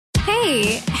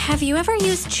Hey, have you ever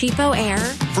used Cheapo Air?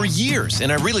 For years,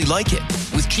 and I really like it.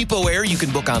 With Cheapo Air, you can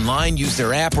book online, use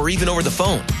their app, or even over the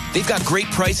phone. They've got great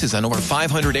prices on over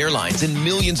 500 airlines and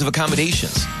millions of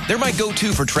accommodations. They're my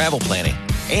go-to for travel planning.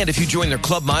 And if you join their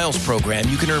Club Miles program,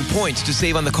 you can earn points to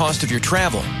save on the cost of your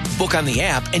travel. Book on the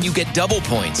app, and you get double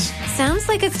points. Sounds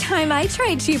like it's time I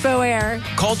tried Cheapo Air.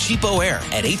 Call Cheapo Air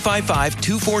at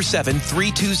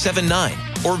 855-247-3279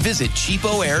 or visit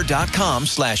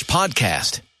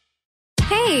cheapoair.com/podcast.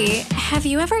 Hey, have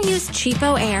you ever used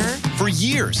Cheapo Air? For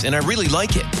years, and I really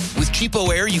like it. With Cheapo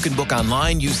Air, you can book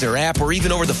online, use their app, or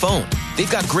even over the phone.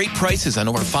 They've got great prices on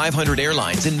over 500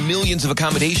 airlines and millions of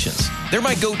accommodations. They're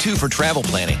my go-to for travel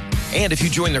planning. And if you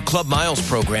join their Club Miles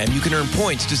program, you can earn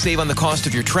points to save on the cost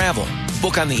of your travel.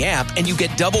 Book on the app, and you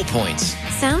get double points.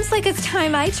 Sounds like it's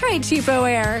time I tried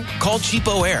Cheapo Air. Call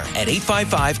Cheapo Air at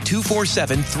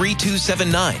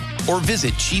 855-247-3279 or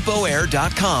visit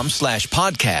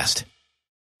cheapoair.com/podcast.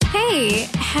 Hey,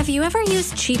 have you ever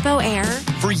used Cheapo Air?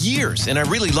 For years, and I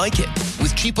really like it.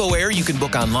 With Cheapo Air, you can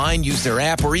book online, use their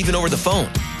app, or even over the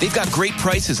phone. They've got great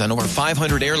prices on over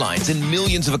 500 airlines and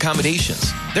millions of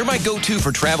accommodations. They're my go-to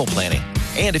for travel planning.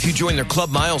 And if you join their Club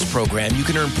Miles program, you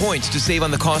can earn points to save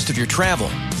on the cost of your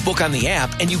travel. Book on the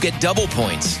app, and you get double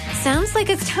points. Sounds like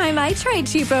it's time I tried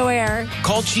Cheapo Air.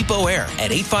 Call Cheapo Air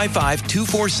at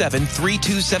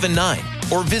 855-247-3279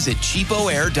 or visit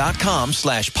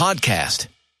cheapoair.com/podcast.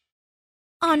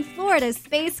 On Florida's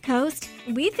Space Coast,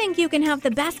 we think you can have the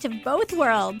best of both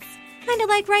worlds. Kind of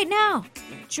like right now.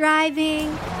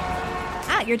 Driving,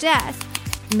 at your desk,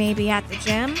 maybe at the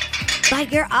gym,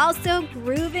 but you're also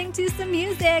grooving to some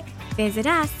music. Visit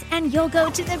us and you'll go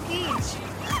to the beach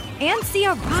and see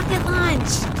a rocket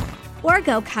launch. Or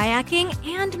go kayaking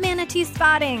and manatee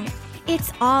spotting.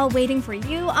 It's all waiting for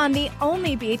you on the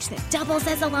only beach that doubles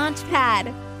as a launch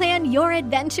pad. Plan your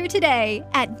adventure today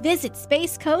at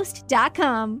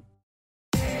visitspacecoast.com.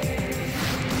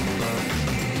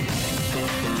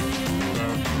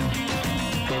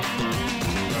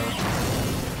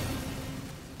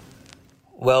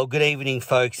 Well, good evening,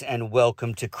 folks, and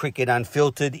welcome to Cricket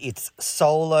Unfiltered. It's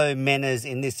solo Menners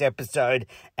in this episode,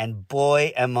 and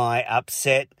boy, am I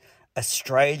upset.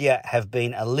 Australia have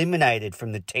been eliminated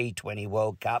from the T20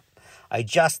 World Cup. I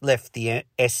just left the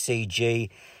SCG,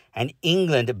 and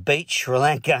England beat Sri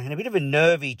Lanka in a bit of a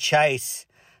nervy chase.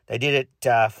 They did it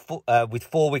with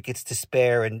 4 wickets to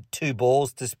spare and 2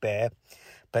 balls to spare,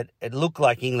 but it looked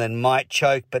like England might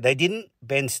choke, but they didn't.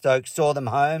 Ben Stokes saw them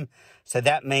home, so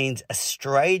that means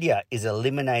Australia is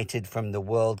eliminated from the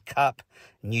World Cup.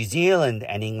 New Zealand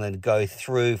and England go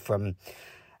through from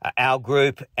our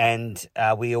group, and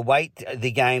we await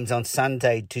the games on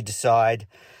Sunday to decide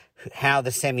how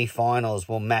the semi-finals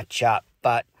will match up.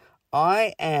 But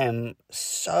I am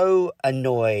so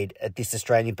annoyed at this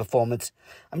Australian performance.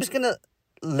 I'm just going to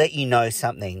let you know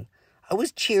something. I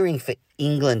was cheering for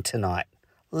England tonight.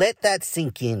 Let that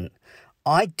sink in.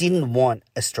 I didn't want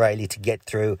Australia to get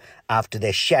through after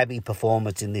their shabby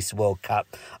performance in this World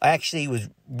Cup. I actually was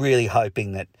really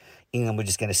hoping that England were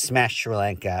just going to smash Sri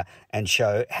Lanka and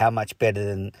show how much better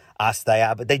than us they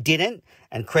are. But they didn't,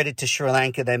 and credit to Sri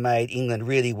Lanka, they made England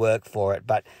really work for it.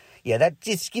 But yeah, that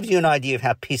just gives you an idea of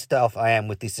how pissed off I am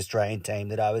with this Australian team,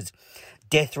 that I was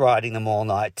death riding them all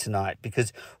night tonight,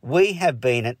 because we have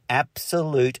been an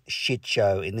absolute shit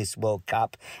show in this World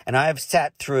Cup. And I have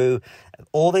sat through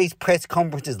all these press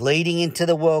conferences leading into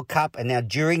the World Cup, and now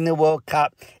during the World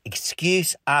Cup,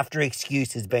 excuse after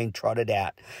excuse has been trotted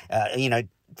out.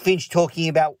 Finch talking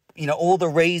about, all the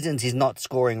reasons he's not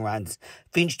scoring runs.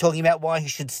 Finch talking about why he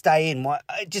should stay in.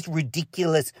 Just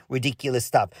ridiculous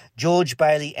stuff. George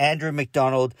Bailey, Andrew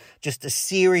McDonald, just a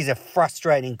series of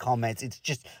frustrating comments. It's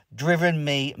just driven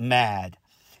me mad.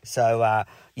 So,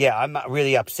 I'm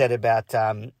really upset about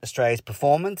Australia's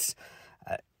performance.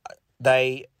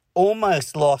 They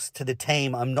almost lost to the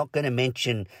team I'm not going to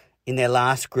mention in their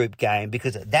last group game,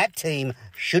 because that team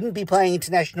shouldn't be playing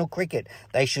international cricket.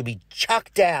 They should be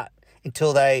chucked out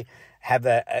until they have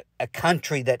a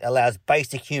country that allows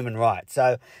basic human rights.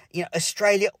 So,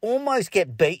 Australia almost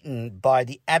get beaten by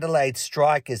the Adelaide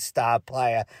Strikers star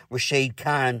player, Rashid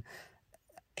Khan.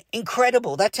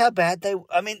 Incredible. That's how bad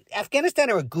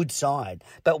Afghanistan are a good side,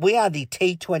 but we are the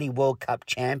T20 World Cup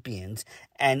champions,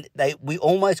 and we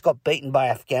almost got beaten by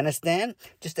Afghanistan.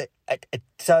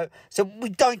 So we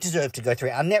don't deserve to go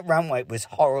through. Our net run rate was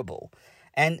horrible.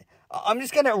 And I'm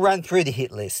just going to run through the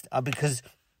hit list because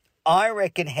I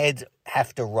reckon heads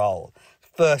have to roll.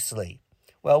 Firstly,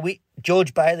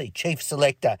 George Bailey, chief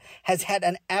selector, has had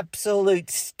an absolute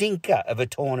stinker of a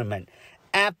tournament.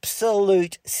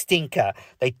 absolute stinker.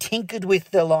 They tinkered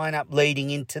with the lineup leading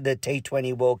into the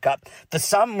T20 World Cup. For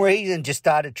some reason, just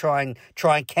started trying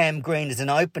Cam Green as an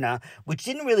opener, which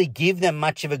didn't really give them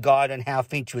much of a guide on how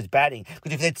Finch was batting.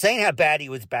 Because if they'd seen how bad he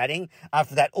was batting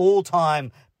after that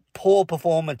all-time poor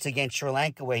performance against Sri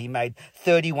Lanka where he made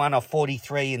 31 off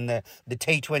 43 in the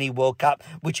T20 World Cup,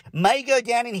 which may go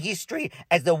down in history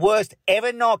as the worst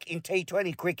ever knock in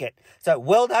T20 cricket. So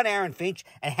well done, Aaron Finch.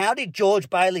 And how did George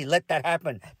Bailey let that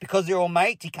happen? Because they're all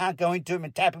mates, he can't go into him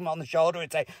and tap him on the shoulder and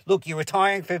say, look, you're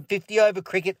retiring from 50-over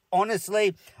cricket.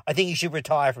 Honestly, I think you should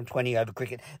retire from 20-over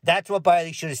cricket. That's what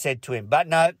Bailey should have said to him. But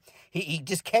no, he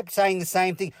just kept saying the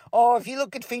same thing. Oh, if you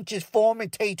look at Finch's form in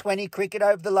T20 cricket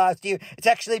over the last year, it's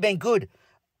actually been good.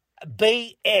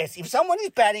 BS. If someone is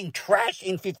batting trash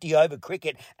in 50-over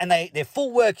cricket and their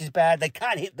full work is bad, they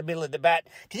can't hit the middle of the bat,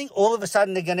 do you think all of a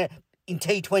sudden they're going to, in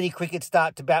T20 cricket,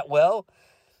 start to bat well?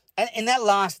 And in that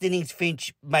last innings,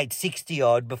 Finch made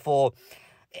 60-odd before.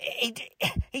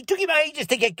 He took him ages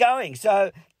to get going.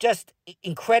 So just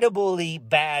incredibly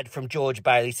bad from George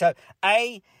Bailey. So,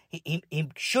 he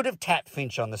should have tapped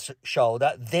Finch on the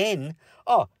shoulder. Then,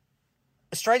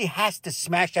 Australia has to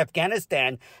smash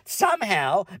Afghanistan.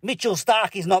 Somehow, Mitchell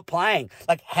Starc is not playing.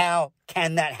 Like, how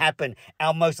can that happen?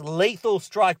 Our most lethal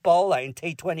strike bowler in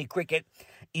T20 cricket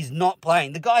is not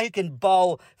playing. The guy who can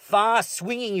bowl fast,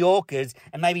 swinging Yorkers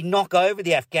and maybe knock over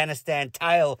the Afghanistan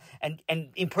tail and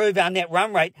improve our net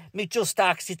run rate, Mitchell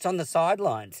Starc sits on the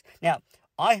sidelines. Now,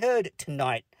 I heard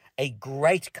tonight a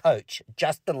great coach,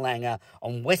 Justin Langer,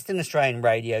 on Western Australian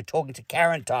radio, talking to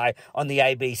Karen Tai on the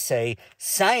ABC,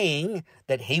 saying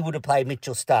that he would have played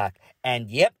Mitchell Starc.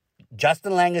 And yep,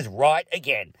 Justin Langer's right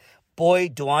again. Boy,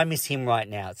 do I miss him right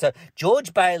now. So,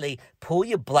 George Bailey, pull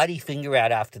your bloody finger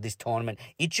out after this tournament.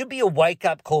 It should be a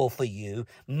wake-up call for you.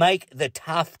 Make the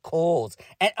tough calls.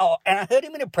 And I heard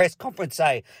him in a press conference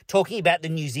talking about the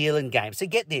New Zealand game. So,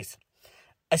 get this.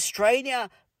 Australia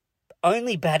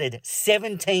only batted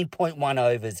 17.1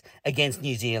 overs against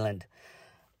New Zealand.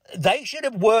 They should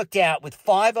have worked out with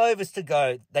 5 overs to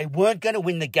go. They weren't going to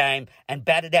win the game and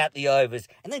batted out the overs.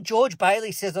 And then George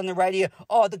Bailey says on the radio,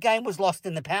 the game was lost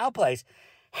in the power plays.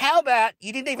 How about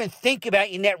you didn't even think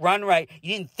about your net run rate?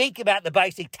 You didn't think about the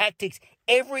basic tactics.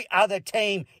 Every other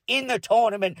team in the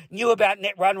tournament knew about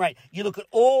net run rate. You look at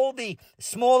all the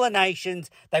smaller nations,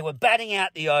 they were batting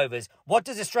out the overs. What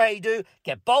does Australia do?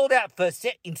 Get bowled out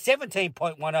in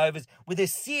 17.1 overs with a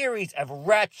series of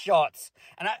rat shots.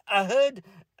 And I heard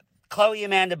Chloe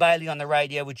Amanda Bailey on the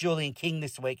radio with Julian King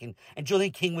this week, and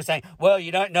Julian King was saying, well,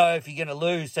 you don't know if you're going to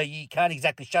lose, so you can't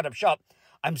exactly shut up shop.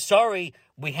 I'm sorry,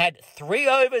 we had 3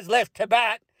 overs left to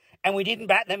bat, and we didn't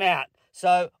bat them out.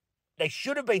 So they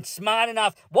should have been smart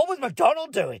enough. What was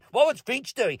McDonald doing? What was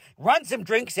Finch doing? Run some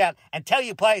drinks out and tell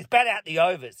your players, bat out the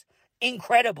overs.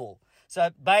 Incredible.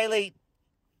 So, Bailey,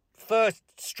 first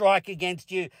strike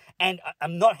against you, and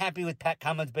I'm not happy with Pat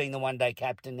Cummins being the one-day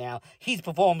captain now. His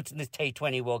performance in this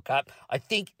T20 World Cup, I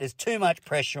think there's too much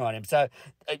pressure on him. So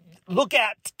look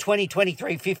out,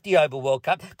 2023 50-over World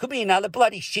Cup. Could be another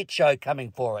bloody shit show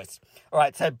coming for us. All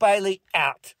right, so Bailey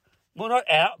out. Well, not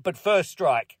out, but first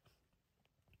strike.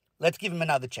 Let's give him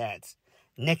another chance.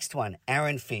 Next one,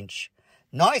 Aaron Finch.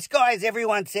 Nice guy, as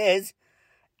everyone says.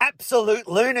 Absolute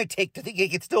lunatic to think he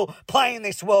could still play in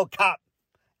this World Cup.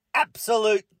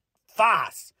 Absolute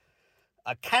farce.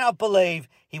 I cannot believe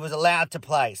he was allowed to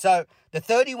play. So the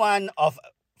 31 of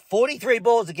 43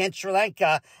 balls against Sri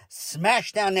Lanka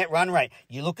smashed down net run rate.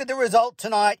 You look at the result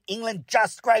tonight, England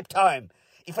just scraped home.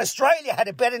 If Australia had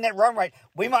a better net run rate,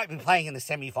 we might be playing in the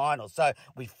semi-finals. So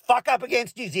we fuck up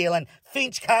against New Zealand.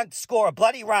 Finch can't score a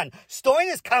bloody run.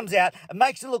 Stoinis comes out and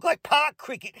makes it look like park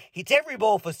cricket. Hits every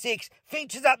ball for 6.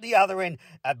 Finch is up the other end,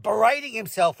 berating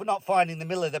himself for not finding the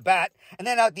middle of the bat. And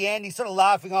then at the end, he's sort of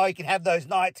laughing, you can have those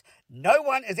nights. No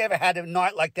one has ever had a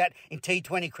night like that in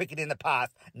T20 cricket in the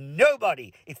past.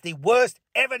 Nobody. It's the worst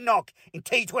ever knock in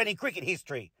T20 cricket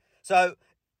history. So,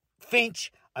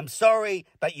 Finch, I'm sorry,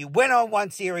 but you went on one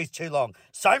series too long.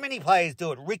 So many players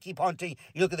do it. Ricky Ponting,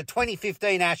 you look at the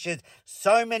 2015 Ashes,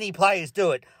 so many players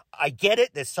do it. I get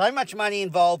it. There's so much money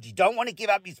involved. You don't want to give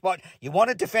up your spot. You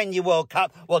want to defend your World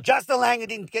Cup. Well, Justin Langer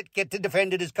didn't get to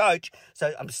defend it as coach.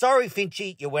 So I'm sorry,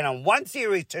 Finchy. You went on one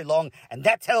series too long, and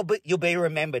that's how you'll be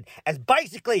remembered, as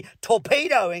basically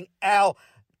torpedoing our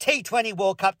T20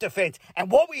 World Cup defence. And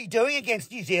what were you doing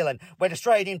against New Zealand when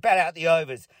Australia didn't bat out the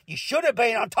overs? You should have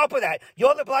been on top of that.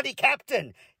 You're the bloody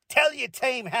captain. Tell your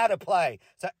team how to play.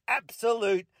 So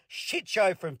absolute Shit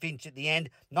show from Finch at the end.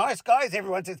 Nice guys,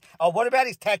 everyone says. Oh, what about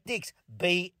his tactics?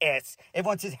 BS.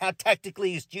 Everyone says how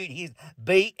tactically astute he is.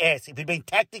 BS. If he'd been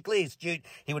tactically astute,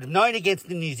 he would have known against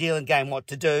the New Zealand game what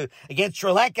to do. Against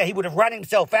Sri Lanka, he would have run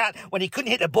himself out when he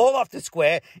couldn't hit the ball off the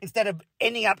square instead of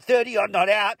ending up 30-odd not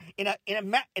out in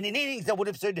an innings that would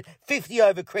have suited 50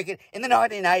 over cricket in the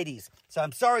 1980s. So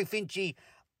I'm sorry, Finchy.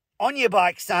 On your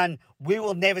bike, son. We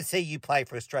will never see you play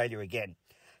for Australia again.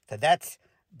 So that's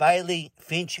Bailey,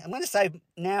 Finch. I'm going to say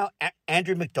now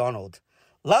Andrew McDonald.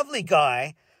 Lovely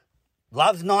guy,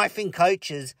 loves knifing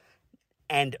coaches,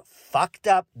 and fucked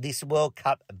up this World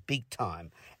Cup big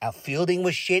time. Our fielding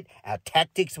was shit. Our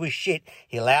tactics was shit.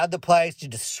 He allowed the players to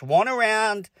just swan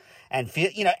around and feel,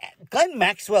 Glenn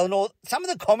Maxwell and all, some of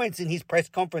the comments in his press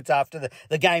conference after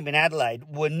the game in Adelaide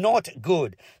were not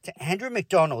good. So Andrew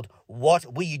McDonald,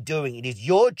 what were you doing? It is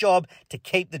your job to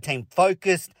keep the team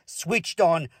focused, switched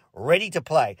on, ready to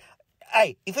play.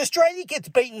 Hey, if Australia gets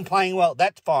beaten playing well,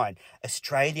 that's fine.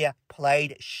 Australia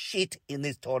played shit in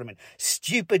this tournament.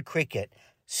 Stupid cricket.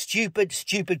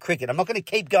 Stupid cricket. I'm not going to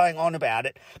keep going on about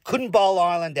it. Couldn't bowl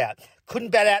Ireland out. Couldn't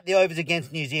bat out the overs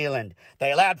against New Zealand.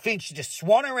 They allowed Finch to just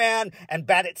swan around and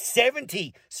bat at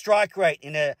 70 strike rate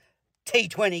in a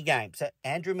T20 game. So,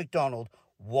 Andrew McDonald,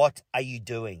 what are you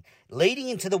doing? Leading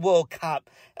into the World Cup,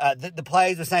 the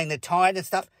players were saying they're tired and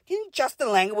stuff. Do you think Justin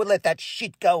Langer would let that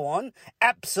shit go on?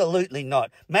 Absolutely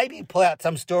not. Maybe he'd pull out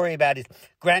some story about his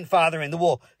grandfather in the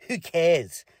war. Who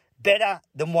cares? Better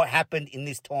than what happened in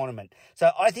this tournament. So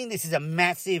I think this is a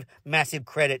massive, massive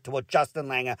credit to what Justin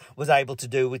Langer was able to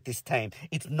do with this team.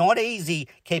 It's not easy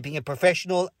keeping a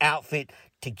professional outfit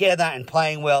together and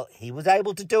playing well. He was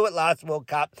able to do it last World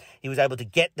Cup. He was able to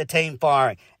get the team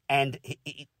firing. And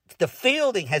the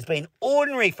fielding has been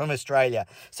ordinary from Australia.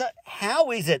 So how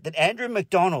is it that Andrew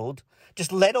McDonald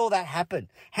just let all that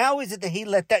happen? How is it that he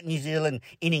let that New Zealand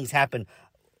innings happen?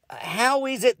 How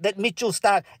is it that Mitchell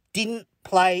Starc didn't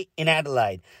play in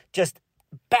Adelaide? Just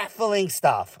baffling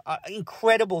stuff,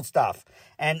 incredible stuff.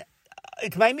 And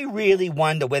it's made me really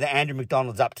wonder whether Andrew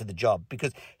McDonald's up to the job,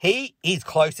 because he is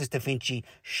closest to Finchy.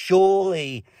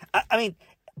 Surely, I mean,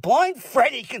 blind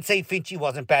Freddie can see Finchy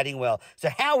wasn't batting well. So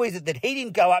how is it that he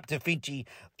didn't go up to Finchy?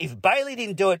 If Bailey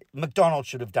didn't do it, McDonald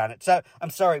should have done it. So I'm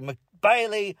sorry,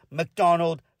 Bailey,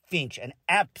 McDonald, Finch, an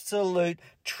absolute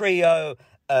trio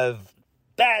of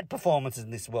bad performances in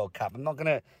this World Cup. I'm going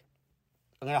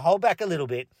to hold back a little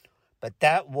bit, but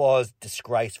that was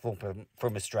disgraceful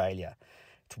from Australia.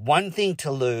 It's one thing to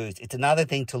lose. It's another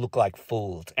thing to look like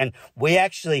fools. And we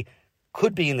actually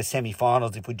could be in the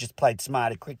semi-finals if we just played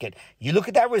smarter cricket. You look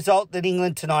at that result at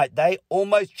England tonight, they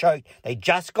almost choked. They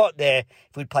just got there.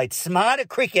 If we'd played smarter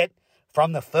cricket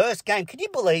from the first game, can you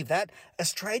believe that?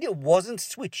 Australia wasn't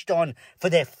switched on for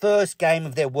their first game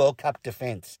of their World Cup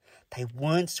defence. They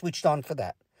weren't switched on for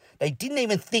that. They didn't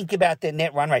even think about their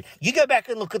net run rate. You go back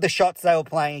and look at the shots they were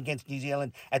playing against New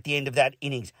Zealand at the end of that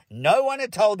innings. No one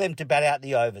had told them to bat out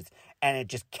the overs, and it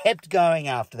just kept going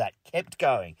after that, kept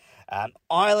going.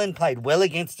 Ireland played well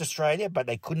against Australia, but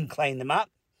they couldn't clean them up.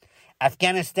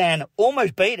 Afghanistan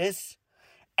almost beat us,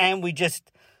 and we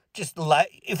just if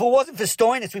it wasn't for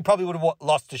Stoinis, we probably would have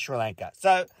lost to Sri Lanka.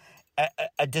 So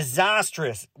a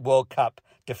disastrous World Cup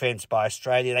defence by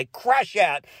Australia. They crash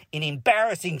out in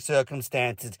embarrassing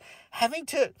circumstances. Having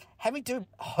to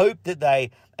hope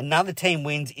that another team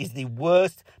wins is the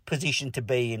worst position to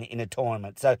be in a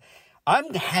tournament. So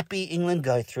I'm happy England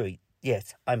go through.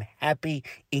 Yes, I'm happy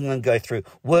England go through.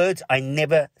 Words I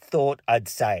never thought I'd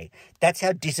say. That's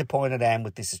how disappointed I am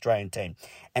with this Australian team.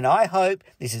 And I hope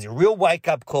this is a real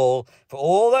wake-up call for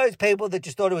all those people that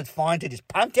just thought it was fine to just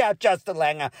punt out Justin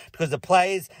Langer because the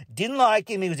players didn't like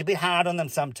him. He was a bit hard on them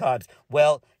sometimes.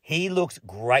 Well, he looks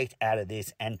great out of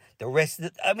this. And the rest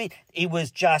of it was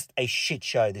just a shit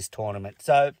show, this tournament.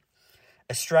 So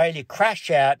Australia crash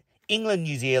out. England,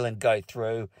 New Zealand go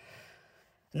through.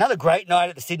 Another great night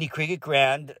at the Sydney Cricket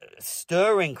Ground.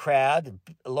 Stirring crowd.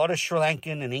 A lot of Sri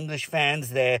Lankan and English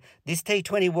fans there. This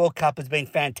T20 World Cup has been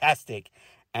fantastic.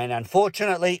 And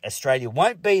unfortunately, Australia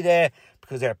won't be there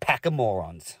because they're a pack of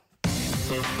morons.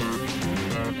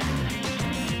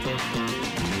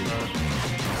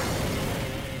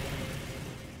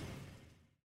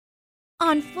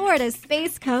 On Florida's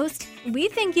Space Coast, we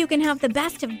think you can have the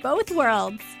best of both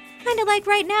worlds. Kind of like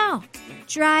right now.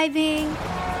 Driving,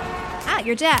 at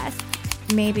your desk,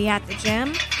 maybe at the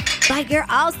gym, but you're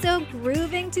also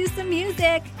grooving to some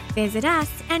music. Visit us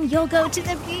and you'll go to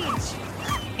the beach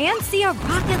and see a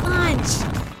rocket launch,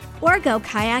 or go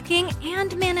kayaking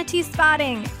and manatee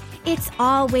spotting. It's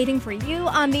all waiting for you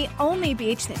on the only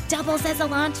beach that doubles as a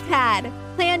launch pad.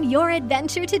 Plan your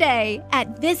adventure today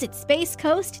at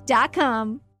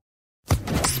visitspacecoast.com.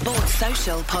 Sports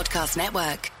Social Podcast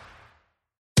Network.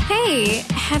 Hey,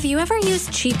 have you ever used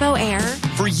Cheapo Air?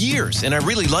 For years, and I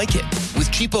really like it. With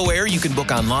Cheapo Air, you can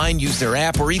book online, use their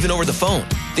app, or even over the phone.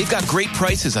 They've got great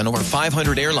prices on over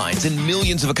 500 airlines and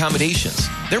millions of accommodations.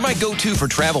 They're my go-to for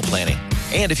travel planning.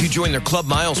 And if you join their Club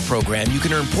Miles program, you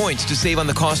can earn points to save on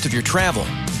the cost of your travel.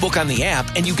 Book on the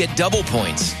app, and you get double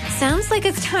points. Sounds like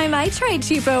it's time I tried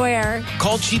Cheapo Air.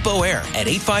 Call Cheapo Air at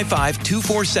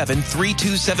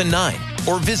 855-247-3279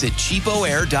 or visit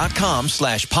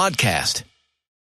cheapoair.com/podcast.